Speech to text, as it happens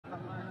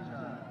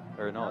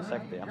or no,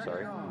 second day, I'm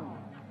sorry.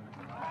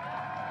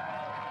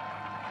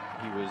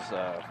 He was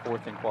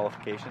 4th in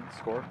qualification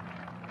score.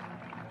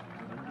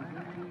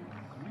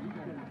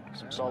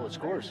 Some solid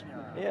scores.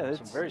 Yeah,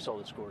 some very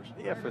solid scores.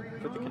 Yeah, for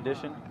the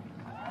condition.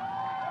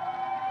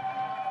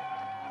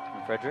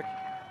 And Fredrik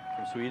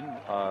from Sweden.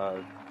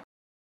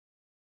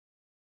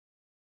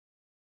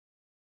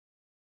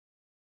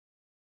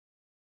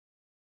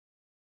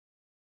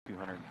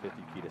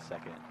 250 feet a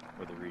second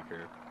with a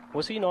recurve.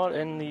 Was he not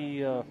in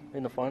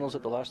the finals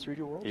at the last 3D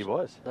Worlds? He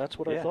was. That's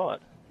what I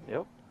thought.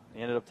 Yep.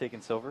 He ended up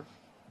taking silver.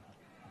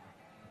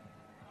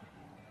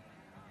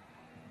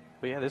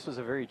 But yeah, this was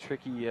a very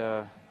tricky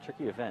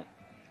event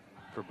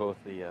for both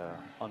the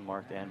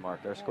unmarked and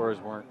marked. Our scores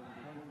weren't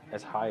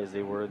as high as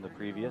they were in the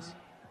previous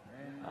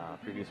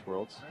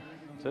Worlds.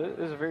 So it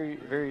was a very,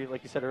 very,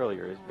 like you said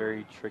earlier, it was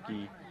very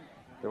tricky.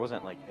 There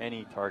wasn't like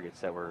any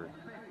targets that were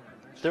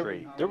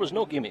straight. There was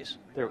no gimmies.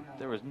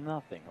 There was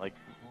nothing. Like,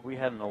 we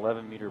had an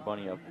 11-meter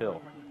bunny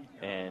uphill,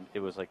 and it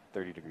was like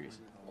 30 degrees.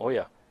 Oh,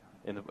 yeah.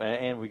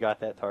 And we got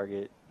that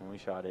target, when we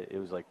shot it, it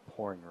was like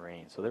pouring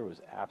rain. So there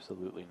was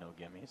absolutely no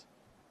gimmies.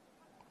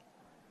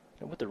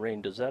 And with the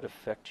rain, does that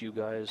affect you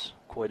guys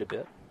quite a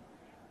bit?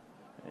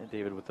 And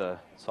David with a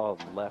solid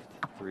left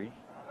 3.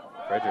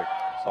 Fredrik,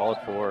 solid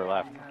 4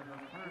 left.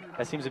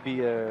 That seems to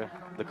be the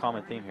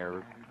common theme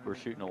here. We're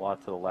shooting a lot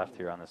to the left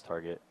here on this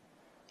target.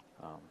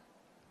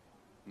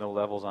 No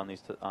levels on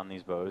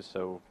these bows,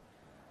 so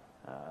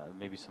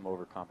maybe some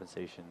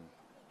overcompensation,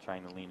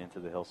 trying to lean into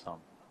the hill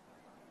some.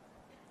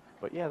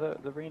 But yeah,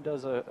 the rain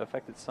does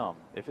affect it some.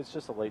 If it's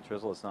just a light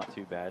drizzle, it's not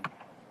too bad.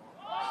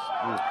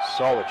 Ooh,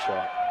 solid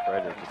shot.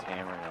 Fredrik just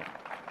hammering it.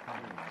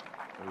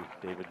 Ooh,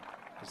 David.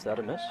 Is that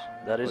a miss?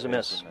 That is a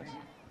miss.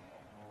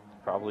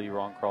 Probably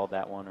wrong crawled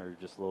that one, or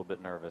just a little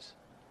bit nervous.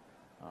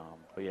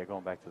 But yeah,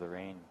 going back to the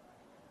rain.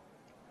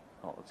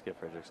 Oh, let's get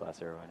Fredrik's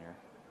last arrow in here.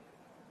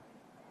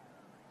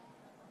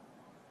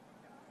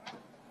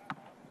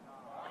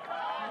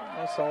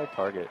 Nice solid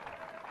target.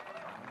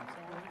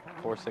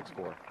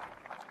 464.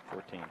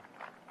 14.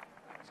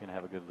 He's going to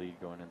have a good lead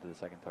going into the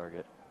second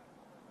target.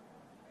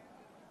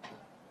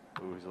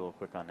 Ooh, he's a little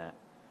quick on that.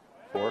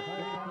 4.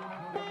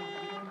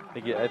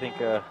 I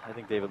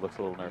think David looks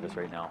a little nervous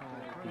right now.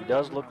 He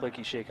does look like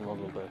he's shaking a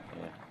little bit.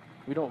 Yeah.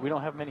 We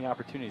don't have many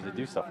opportunities to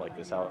do stuff like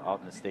this out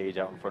on the stage,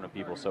 out in front of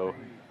people. So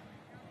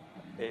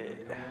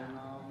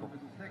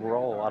we're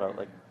all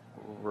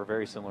we're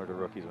very similar to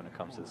rookies when it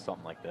comes to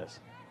something like this.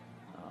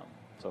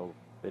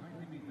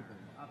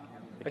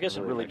 I guess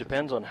it really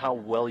depends on how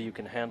well you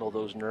can handle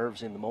those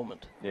nerves in the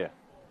moment. Yeah,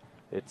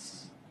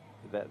 that's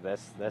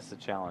the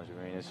challenge.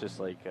 I mean, it's just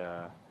like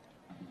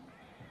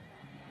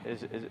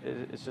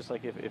it's just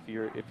like if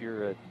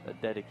you're a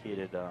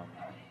dedicated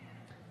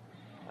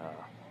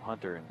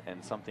hunter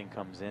and something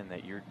comes in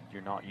that you're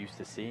not used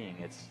to seeing,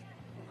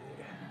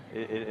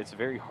 it's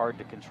very hard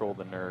to control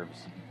the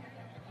nerves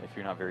if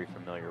you're not very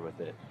familiar with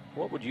it.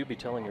 What would you be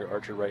telling your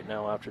archer right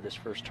now after this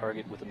first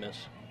target with a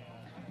miss?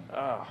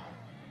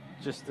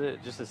 Just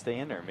to stay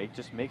in there,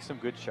 make some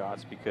good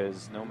shots,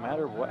 because no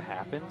matter what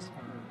happens,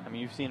 I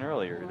mean, you've seen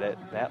earlier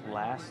that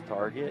last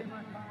target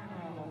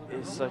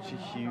is such a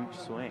huge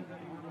swing.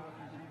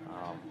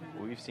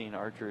 We've seen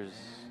archers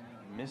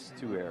miss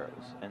 2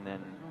 arrows and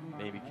then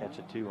maybe catch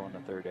a 2 on the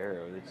 3rd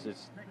arrow. It's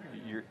just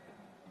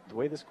the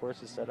way this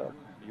course is set up,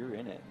 you're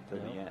in it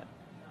until the end.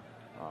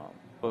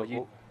 But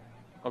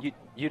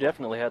you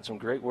definitely had some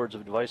great words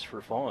of advice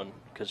for Fawn,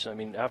 because I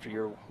mean, after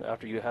you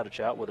had a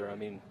chat with her, I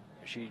mean,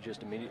 she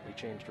just immediately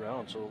changed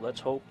around. So let's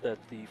hope that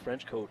the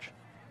French coach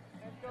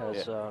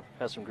has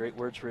some great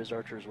words for his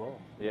archer as well.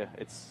 Yeah,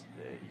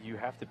 you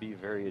have to be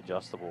very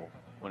adjustable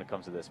when it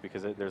comes to this,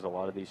 because there's a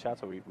lot of these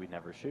shots that we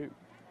never shoot.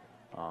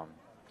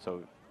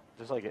 So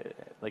just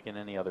like in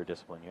any other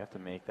discipline, you have to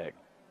make that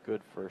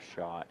good first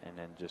shot and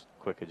then just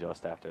quick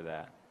adjust after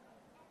that.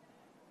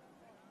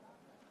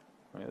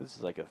 I mean, this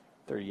is like a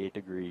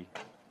 38-degree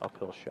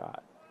uphill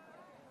shot.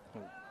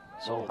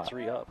 Solid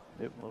 3 up.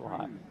 Yep, a little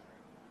hot.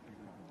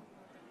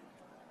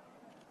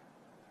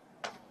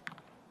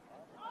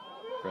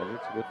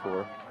 Fredrik's a good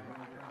 4.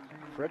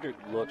 Fredrik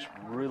looks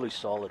really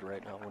solid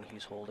right now when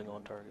he's holding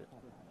on target.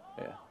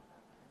 Yeah.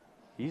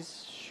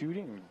 He's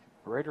shooting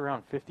right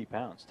around 50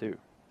 pounds, too.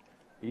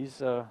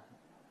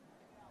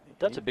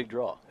 That's a big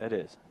draw. It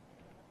is.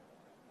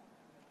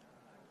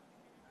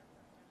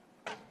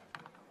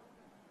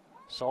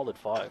 Solid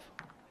 5.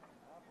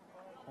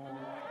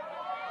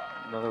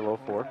 Another low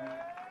 4.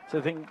 So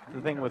the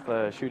thing with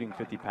shooting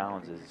 50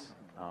 pounds is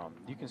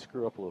you can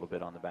screw up a little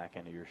bit on the back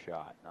end of your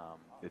shot.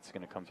 It's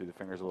going to come through the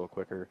fingers a little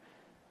quicker.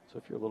 So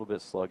if you're a little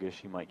bit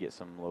sluggish, you might get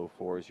some low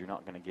 4s. You're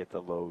not going to get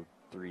the low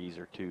 3s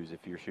or 2s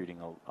if you're shooting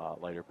a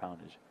lighter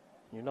poundage.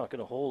 You're not going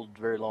to hold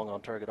very long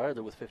on target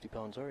either with 50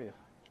 pounds, are you?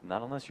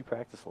 Not unless you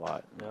practice a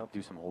lot. Yep.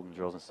 Do some holding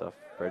drills and stuff.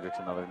 Fredrik's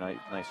another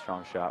nice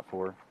strong shot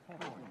for.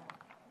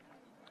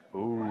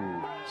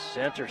 Ooh.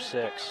 Center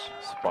 6.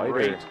 Spider.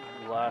 Great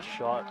last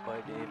shot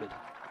by David.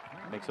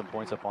 Make some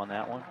points up on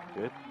that one.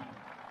 Good.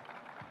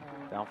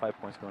 Down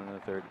 5 points going into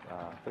the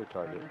third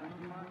target.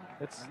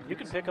 You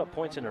can pick up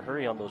points in a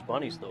hurry on those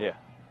bunnies, though.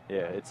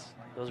 Yeah.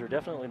 Those are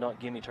definitely not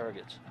gimme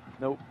targets.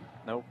 Nope.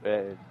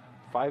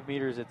 5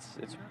 meters,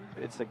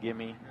 it's a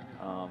gimme.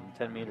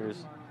 10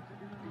 meters,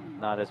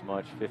 not as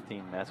much.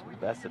 15, that's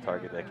the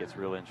target that gets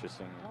real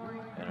interesting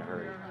in a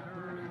hurry.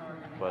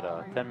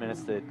 But 10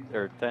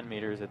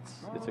 meters,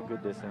 it's a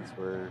good distance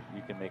where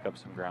you can make up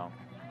some ground.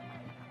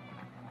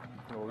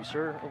 Well,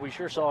 we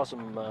sure saw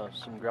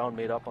some ground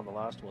made up on the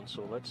last one.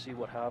 So let's see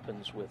what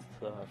happens with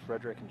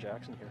Fredrik and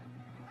Jackson here.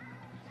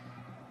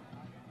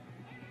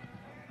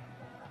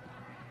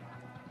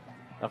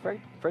 Now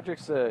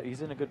Fredrik's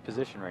he's in a good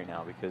position right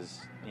now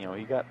because he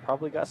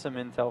probably got some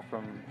intel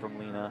from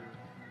Lena,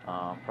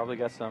 probably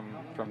got some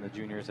from the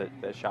juniors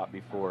that shot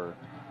before.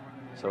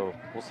 So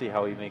we'll see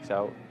how he makes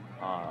out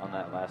on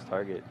that last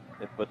target.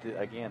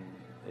 Again,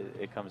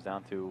 it comes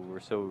down to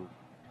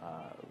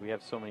we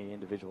have so many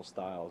individual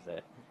styles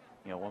that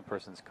one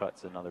person's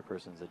cut's another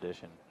person's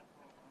addition.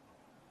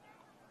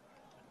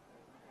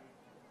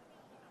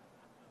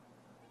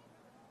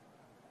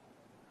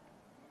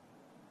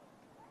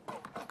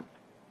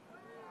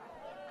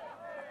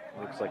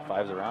 Looks like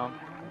 5's around.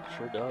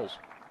 Sure does.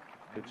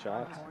 Good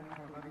shots.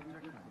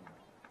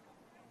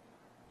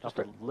 Just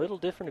a little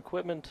different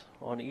equipment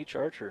on each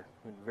archer.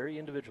 Very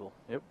individual.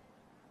 Yep.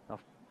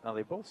 Now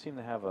they both seem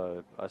to have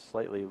a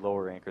slightly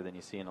lower anchor than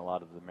you see in a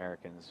lot of the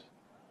Americans.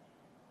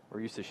 We're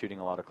used to shooting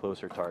a lot of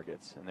closer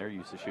targets, and they're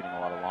used to shooting a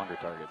lot of longer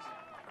targets.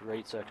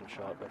 Great second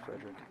shot by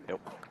Fredrik.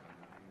 Yep.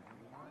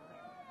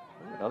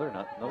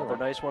 Another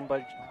nice one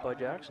by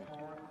Jackson.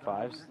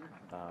 5s.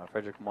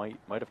 Fredrik might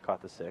have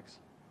caught the 6.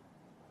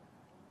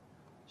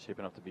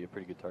 Shaping up to be a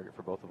pretty good target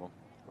for both of them.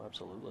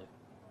 Absolutely.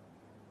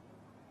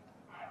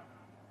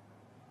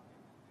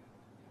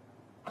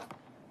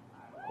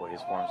 Boy,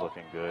 his form's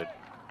looking good.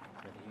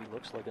 And he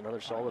looks like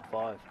another solid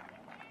 5.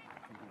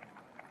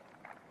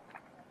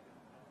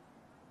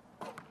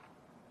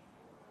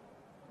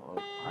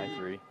 High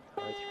 3.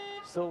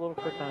 Still a little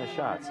quick on his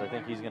shots. I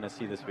think he's going to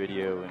see this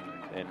video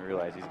and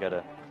realize he's got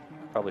to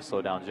probably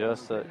slow down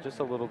just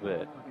a little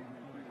bit.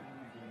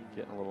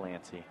 Getting a little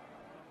antsy.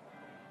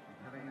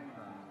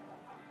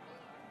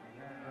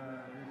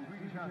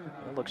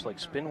 It looks like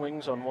spin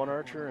wings on one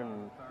archer,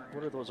 and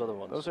what are those other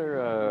ones? Those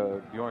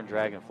are Bjorn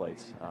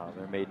Dragonflights.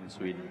 They're made in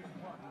Sweden.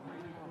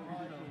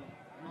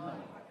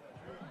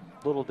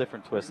 Little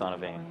different twist on a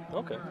vane.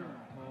 Okay.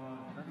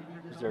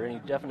 Is there any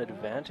definite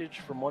advantage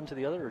from one to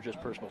the other, or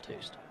just personal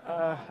taste?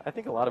 I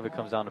think a lot of it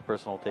comes down to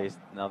personal taste.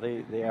 Now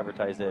they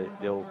advertise that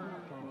they'll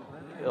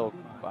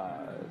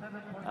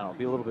I don't know,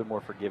 be a little bit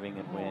more forgiving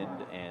in wind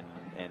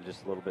and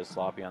just a little bit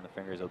sloppy on the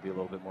fingers. It'll be a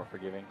little bit more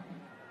forgiving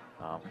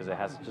because it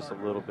has just a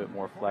little bit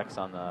more flex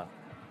on the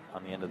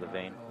end of the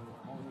vane.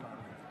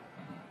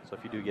 So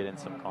if you do get in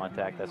some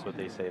contact, that's what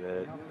they say,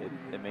 that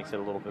it makes it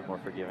a little bit more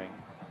forgiving.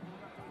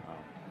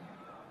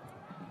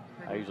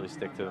 I usually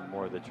stick to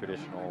more of the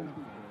traditional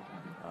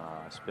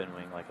spin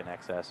wing, like an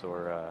XS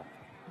or a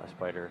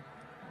Spider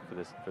for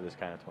this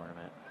kind of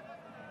tournament.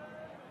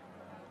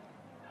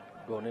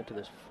 Going into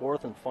this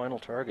 4th and final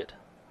target.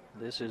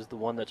 This is the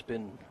one that's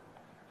been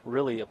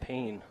really a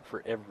pain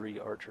for every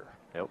archer.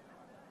 Yep.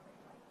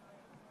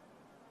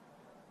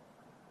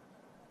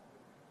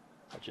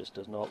 It just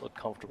does not look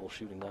comfortable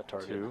shooting that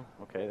target. 2.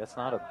 Okay, that's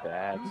not a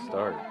bad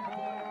start.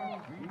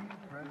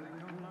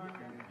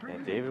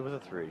 And David with a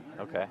 3.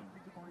 Okay.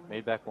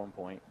 Made back 1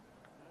 point.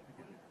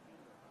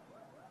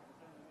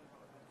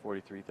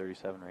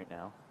 43-37 right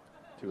now.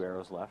 2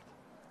 arrows left.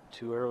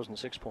 2 arrows and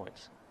 6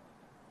 points.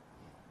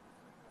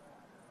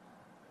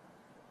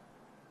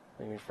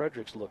 I mean,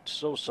 Fredrik's looked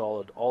so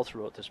solid all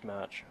throughout this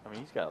match. I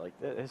mean, he's got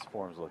his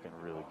form's looking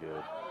really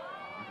good.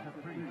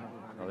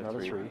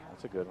 Another 3.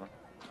 That's a good one.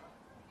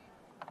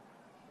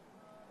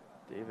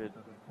 David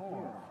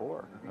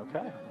 4.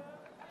 Okay.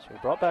 So he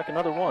brought back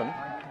another 1.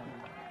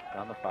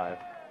 Down to 5.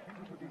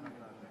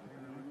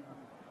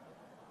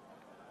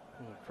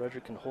 And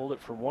Fredrik can hold it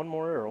for 1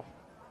 more arrow.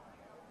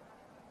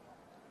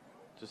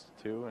 Just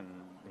 2, and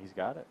he's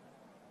got it.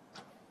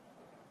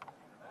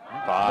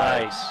 5.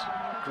 Nice.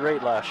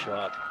 Great last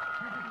shot.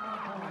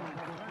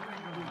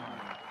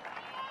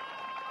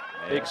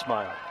 Big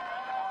smile.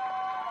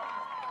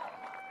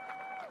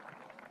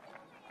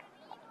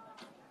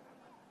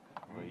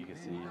 Well, you can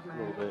see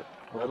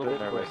a little bit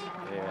nervous.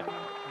 Yeah.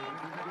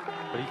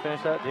 But he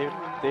finished that.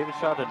 David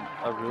shot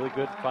a really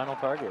good final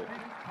target.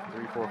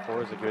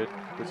 3-4-4 is a good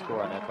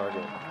score on that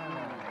target.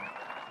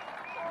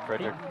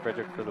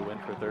 Fredrik for the win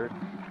for 3rd.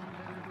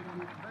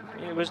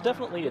 It was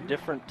definitely a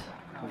different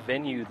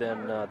venue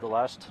than the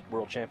last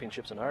World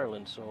Championships in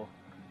Ireland, so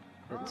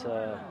it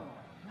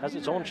has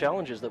its own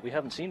challenges that we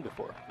haven't seen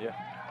before. Yeah,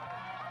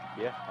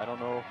 I don't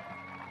know.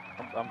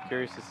 I'm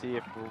curious to see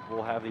if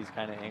we'll have these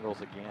kind of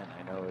angles again.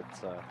 I know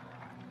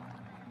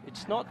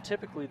it's not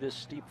typically this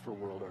steep for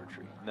World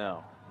Archery.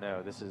 No,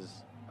 this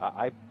is,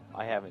 I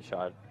haven't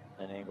shot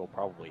an angle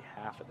probably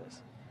half of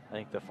this. I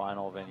think the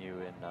final venue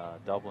in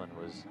Dublin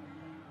was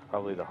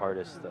probably the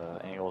hardest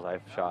angles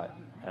I've shot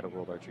at a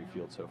World Archery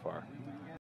Field so far.